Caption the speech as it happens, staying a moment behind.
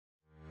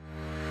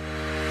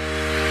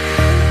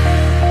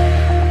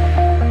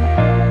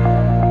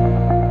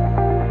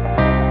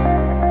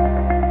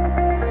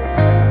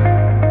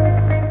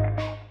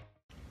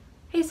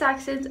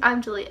Saxons,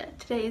 I'm Julia.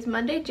 Today is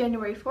Monday,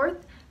 January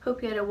 4th.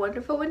 Hope you had a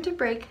wonderful winter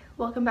break.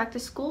 Welcome back to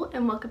school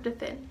and welcome to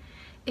Finn.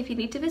 If you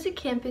need to visit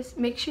campus,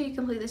 make sure you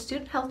complete the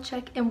student health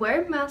check and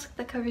wear a mask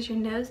that covers your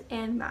nose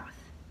and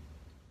mouth.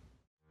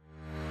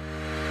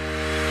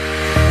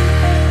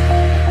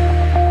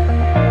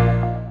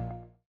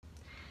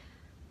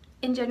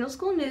 In general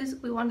school news,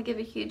 we want to give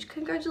a huge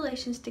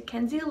congratulations to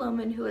Kenzie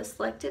Aloman, who was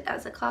selected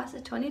as a class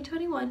of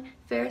 2021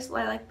 Ferris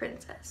Lilac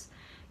Princess.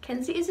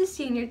 Kenzie is a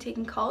senior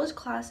taking college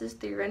classes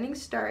through Running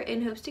Start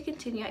and hopes to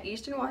continue at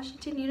Eastern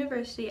Washington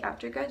University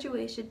after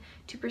graduation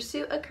to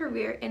pursue a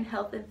career in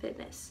health and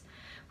fitness.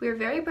 We are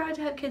very proud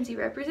to have Kenzie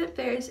represent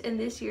Ferris in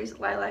this year's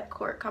Lilac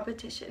Court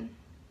competition.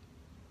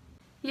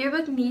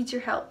 Yearbook needs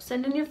your help.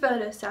 Send in your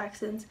photos,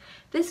 Saxons.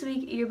 This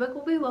week, Yearbook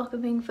will be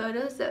welcoming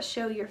photos that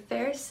show your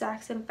Ferris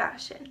Saxon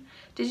fashion.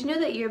 Did you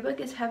know that Yearbook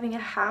is having a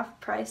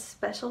half-price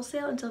special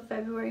sale until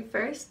February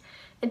 1st?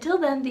 Until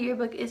then, the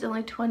yearbook is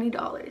only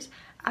 $20.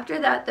 After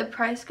that, the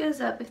price goes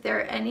up if there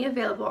are any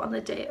available on the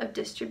day of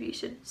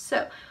distribution.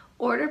 So,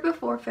 order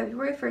before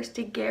February 1st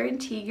to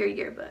guarantee your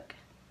yearbook.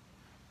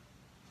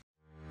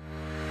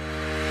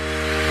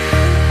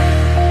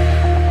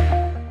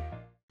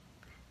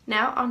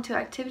 Now on to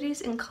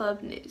activities and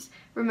club news.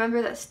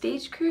 Remember that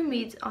Stage Crew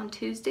meets on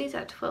Tuesdays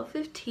at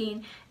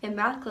 12:15 and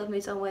Math Club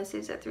meets on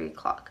Wednesdays at 3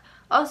 o'clock.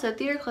 Also,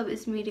 Theater Club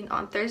is meeting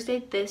on Thursday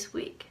this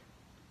week.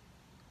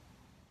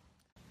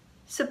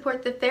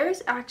 Support the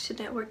Ferris Action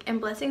Network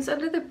and Blessings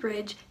Under the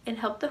Bridge and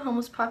help the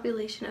homeless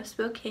population of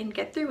Spokane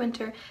get through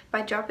winter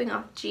by dropping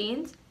off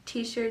jeans,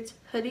 t-shirts,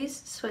 hoodies,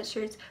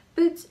 sweatshirts,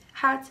 boots,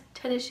 hats,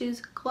 tennis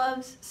shoes,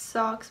 gloves,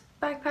 socks,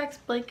 backpacks,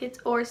 blankets,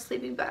 or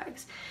sleeping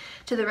bags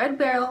to the Red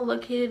Barrel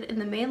located in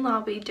the main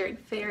lobby during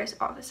Ferris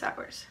office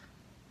hours.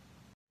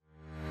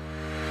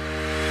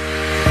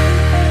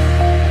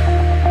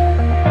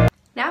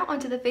 Now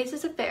onto the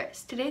Faces of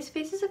Ferris. Today's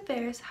Faces of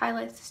Ferris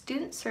highlights the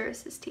Student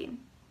Services team.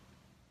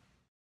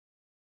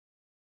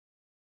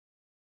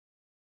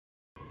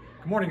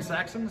 Good morning,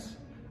 Saxons.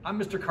 I'm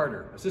Mr.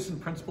 Carter, Assistant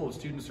Principal of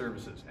Student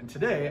Services, and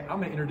today I'm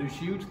going to introduce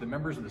you to the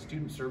members of the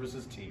Student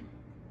Services team.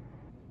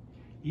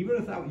 Even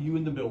without you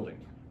in the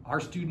building, our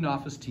student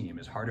office team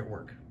is hard at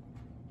work.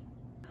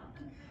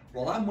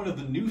 While I'm one of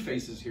the new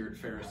faces here at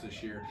Ferris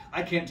this year,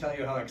 I can't tell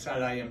you how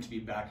excited I am to be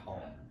back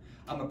home.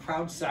 I'm a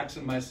proud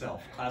Saxon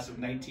myself, class of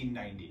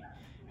 1990,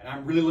 and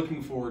I'm really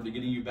looking forward to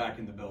getting you back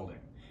in the building.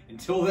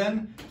 Until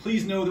then,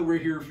 please know that we're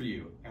here for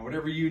you, and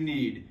whatever you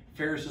need,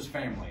 Ferris is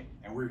family,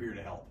 and we're here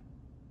to help.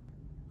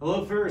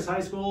 Hello Ferris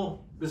High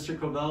School, Mr.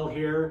 Covell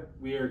here.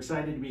 We are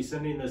excited to be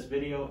sending this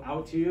video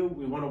out to you.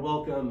 We want to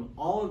welcome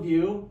all of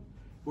you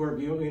who are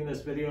viewing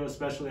this video,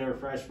 especially our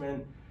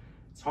freshmen.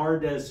 It's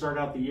hard to start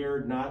out the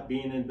year not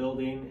being in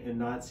building and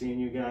not seeing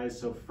you guys,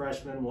 so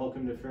freshmen,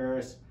 welcome to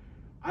Ferris.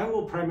 I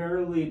will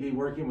primarily be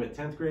working with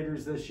 10th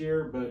graders this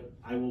year, but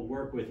I will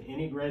work with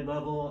any grade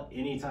level,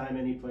 anytime,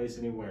 any place,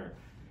 anywhere.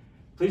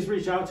 Please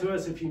reach out to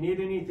us if you need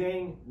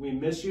anything. We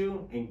miss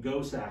you, and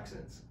go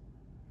Saxons.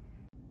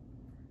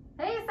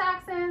 Hey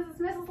Saxons, it's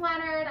Mrs.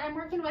 Leonard. I'm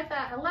working with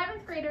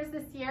 11th graders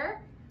this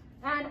year,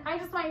 and I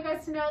just want you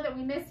guys to know that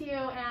we miss you,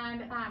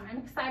 and I'm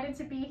excited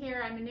to be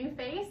here. I'm a new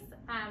face.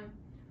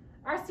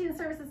 Our Student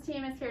Services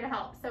team is here to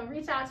help, so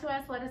reach out to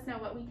us, let us know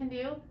what we can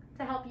do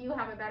to help you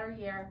have a better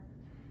year.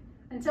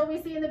 Until we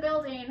see you in the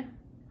building,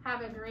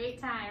 have a great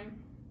time.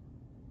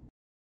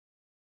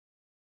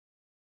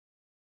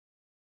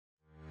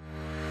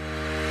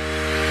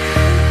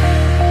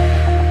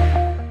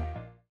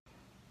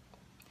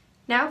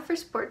 Now for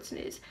sports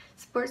news.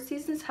 Sports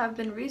seasons have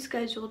been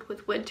rescheduled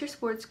with winter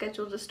sports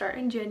scheduled to start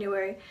in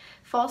January,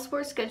 fall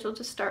sports scheduled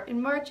to start in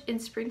March,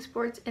 and spring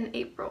sports in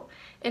April.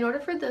 In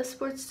order for those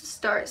sports to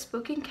start,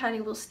 Spokane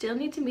County will still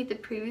need to meet the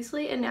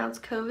previously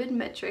announced COVID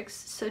metrics,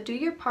 so do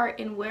your part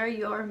and wear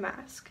your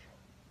mask.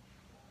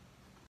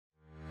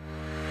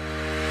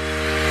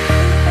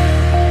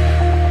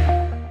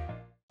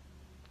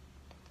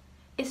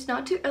 It's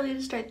not too early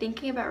to start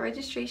thinking about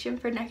registration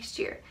for next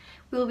year.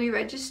 We will be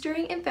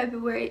registering in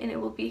February and it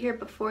will be here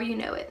before you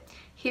know it.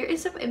 Here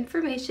is some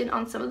information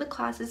on some of the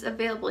classes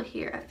available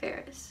here at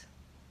Ferris.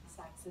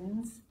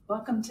 Saxons,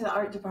 welcome to the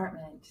art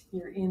department.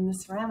 You're in the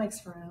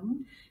ceramics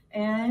room,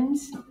 and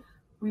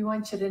we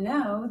want you to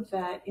know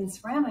that in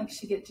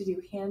ceramics you get to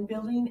do hand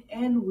building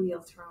and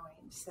wheel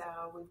throwing. So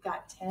we've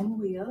got 10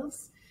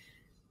 wheels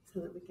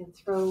so that we can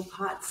throw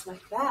pots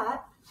like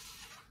that.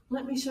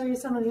 Let me show you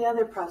some of the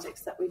other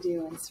projects that we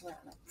do in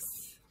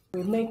ceramics.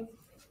 We make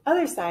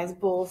other size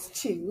bowls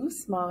too,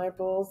 smaller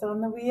bowls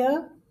on the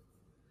wheel.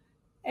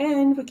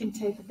 And we can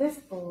take this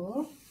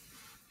bowl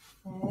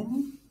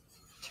and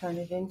turn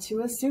it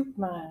into a soup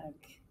mug.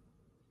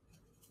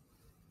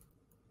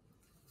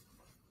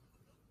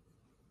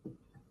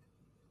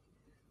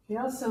 We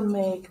also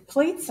make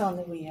plates on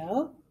the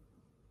wheel,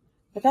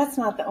 but that's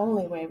not the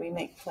only way we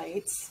make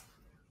plates.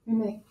 We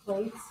make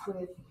plates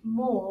with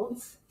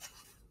molds.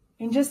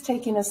 And just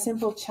taking a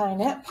simple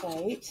chinette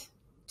plate,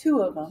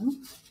 2 of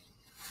them,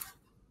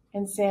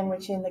 and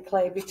sandwiching the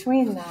clay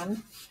between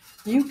them,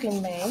 you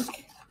can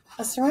make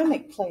a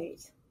ceramic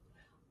plate.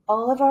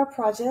 All of our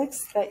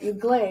projects that you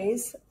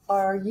glaze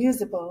are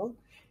usable.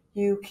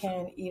 You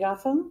can eat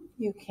off them,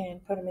 you can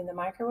put them in the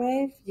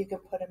microwave, you can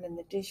put them in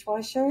the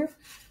dishwasher,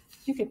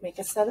 you could make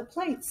a set of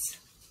plates.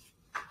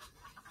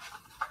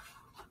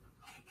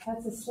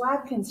 That's a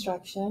slab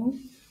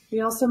construction. We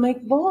also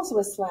make bowls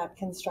with slab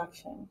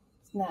construction.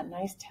 Isn't that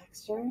nice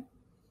texture?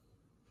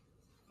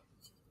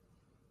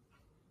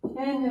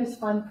 And there's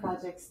fun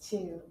projects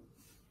too.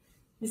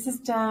 This is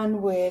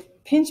done with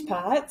pinch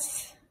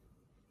pots,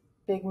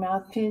 big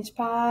mouth pinch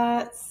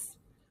pots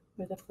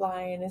with a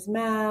fly in his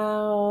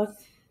mouth.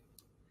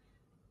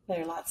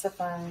 They're lots of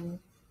fun.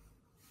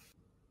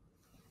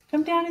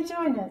 Come down and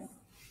join us.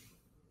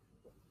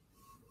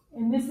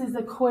 And this is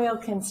a coil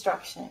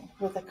construction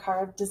with a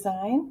carved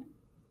design.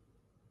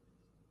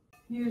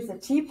 Here's a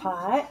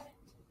teapot.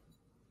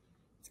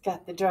 It's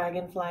got the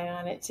dragonfly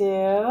on it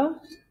too.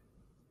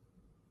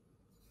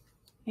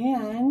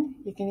 And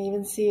you can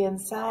even see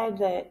inside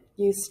that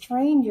you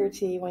strain your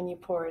tea when you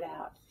pour it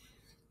out.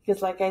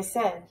 Because like I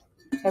said,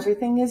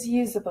 everything is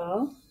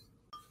usable.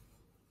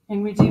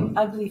 And we do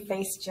ugly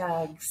face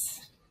jugs.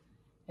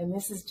 And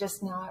this is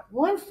just not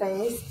one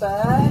face,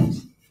 but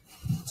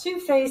 2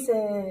 faces.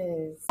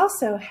 We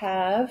also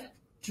have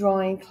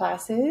drawing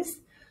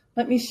classes.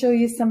 Let me show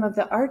you some of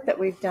the art that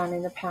we've done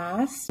in the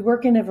past. We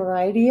work in a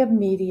variety of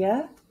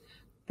media.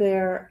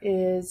 There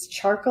is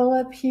charcoal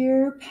up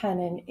here, pen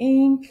and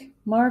ink,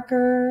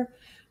 marker,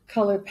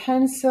 color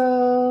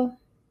pencil,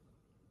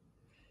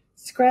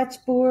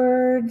 scratch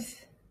boards,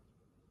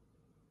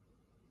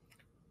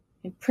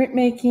 and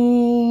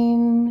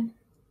printmaking.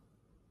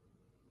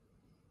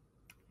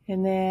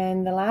 And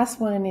then the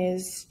last one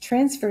is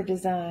transfer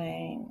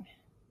design.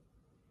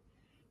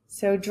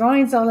 So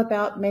drawing's all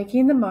about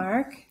making the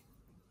mark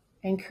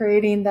and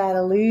creating that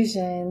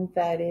illusion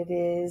that it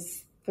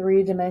is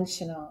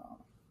 3-dimensional.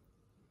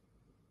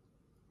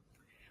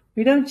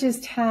 We don't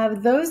just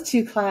have those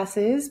 2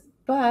 classes,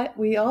 but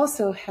we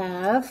also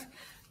have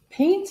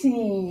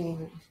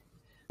painting.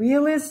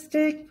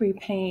 Realistic, we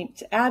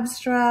paint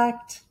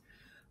abstract.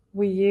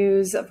 We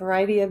use a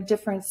variety of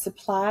different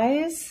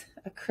supplies,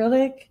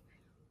 acrylic,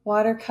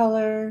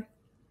 watercolor,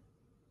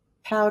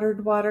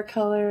 powdered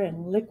watercolor,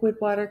 and liquid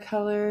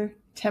watercolor,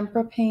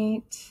 tempera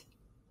paint.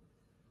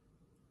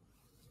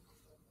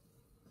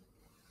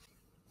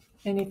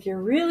 And if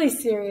you're really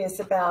serious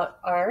about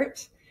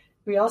art,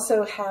 we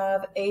also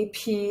have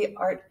AP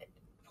art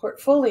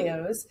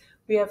portfolios.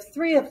 We have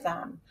 3 of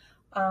them.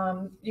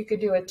 You could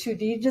do a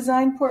 2D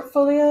design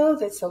portfolio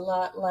that's a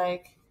lot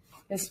like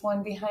this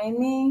one behind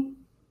me.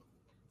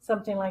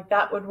 Something like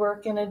that would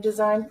work in a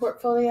design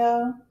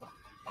portfolio.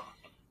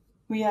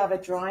 We have a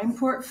drawing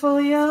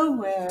portfolio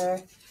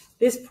where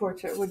this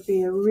portrait would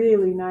be a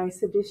really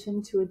nice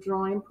addition to a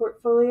drawing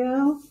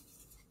portfolio.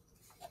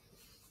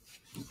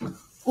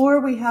 Or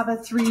we have a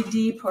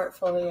 3D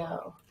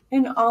portfolio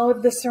and all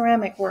of the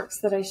ceramic works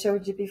that I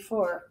showed you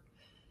before.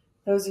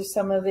 Those are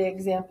some of the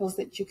examples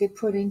that you could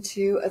put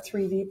into a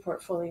 3D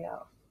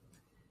portfolio.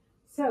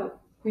 So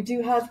we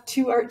do have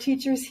 2 art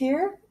teachers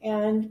here,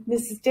 and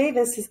Mrs.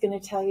 Davis is going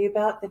to tell you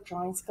about the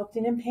drawing,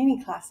 sculpting, and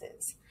painting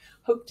classes.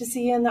 Hope to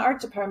see you in the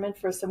art department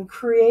for some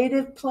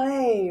creative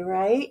play,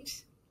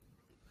 right?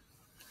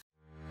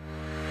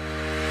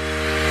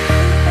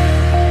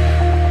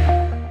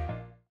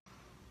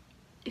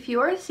 If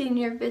you are a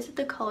senior, visit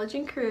the college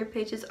and career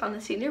pages on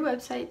the senior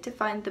website to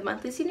find the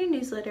monthly senior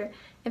newsletter,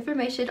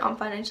 information on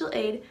financial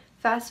aid,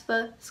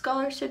 FAFSA,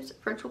 scholarships,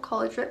 virtual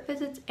college rep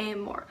visits,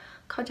 and more.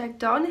 Contact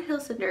Dawn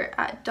Hilsender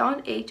at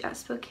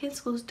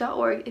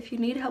dawnh@spokaneschools.org if you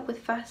need help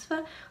with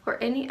FAFSA or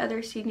any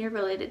other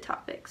senior-related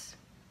topics.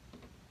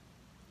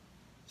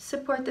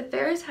 Support the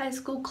Ferris High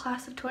School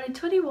Class of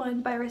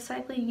 2021 by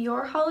recycling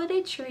your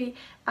holiday tree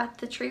at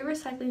the Tree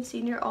Recycling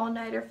Senior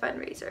All-Nighter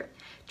Fundraiser.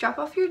 Drop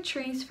off your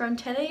trees from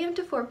 10 a.m.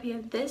 to 4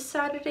 p.m. this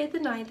Saturday the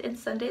 9th and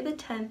Sunday the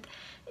 10th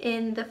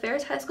in the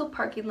Ferris High School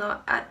parking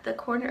lot at the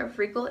corner of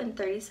Regal and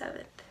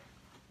 37th.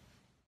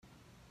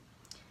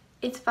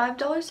 It's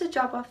 $5 to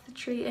drop off the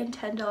tree and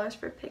 $10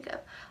 for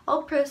pickup.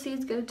 All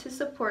proceeds go to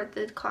support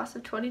the Class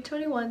of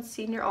 2021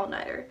 Senior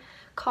All-Nighter.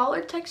 Call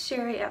or text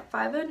Sherry at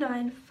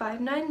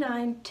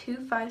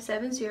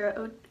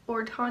 509-599-2570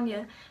 or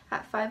Tanya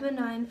at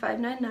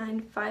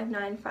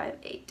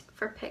 509-599-5958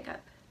 for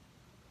pickup.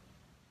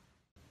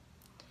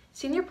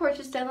 Senior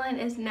Portraits deadline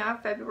is now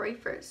February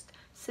 1st.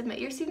 Submit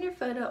your senior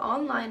photo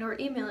online or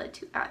email it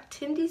to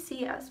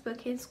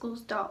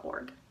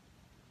timdc@spokaneschools.org.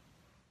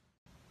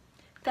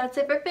 That's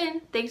it for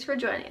Finn. Thanks for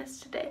joining us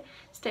today.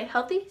 Stay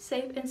healthy,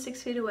 safe, and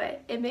 6 feet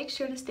away. And make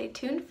sure to stay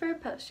tuned for a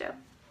post show.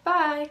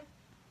 Bye!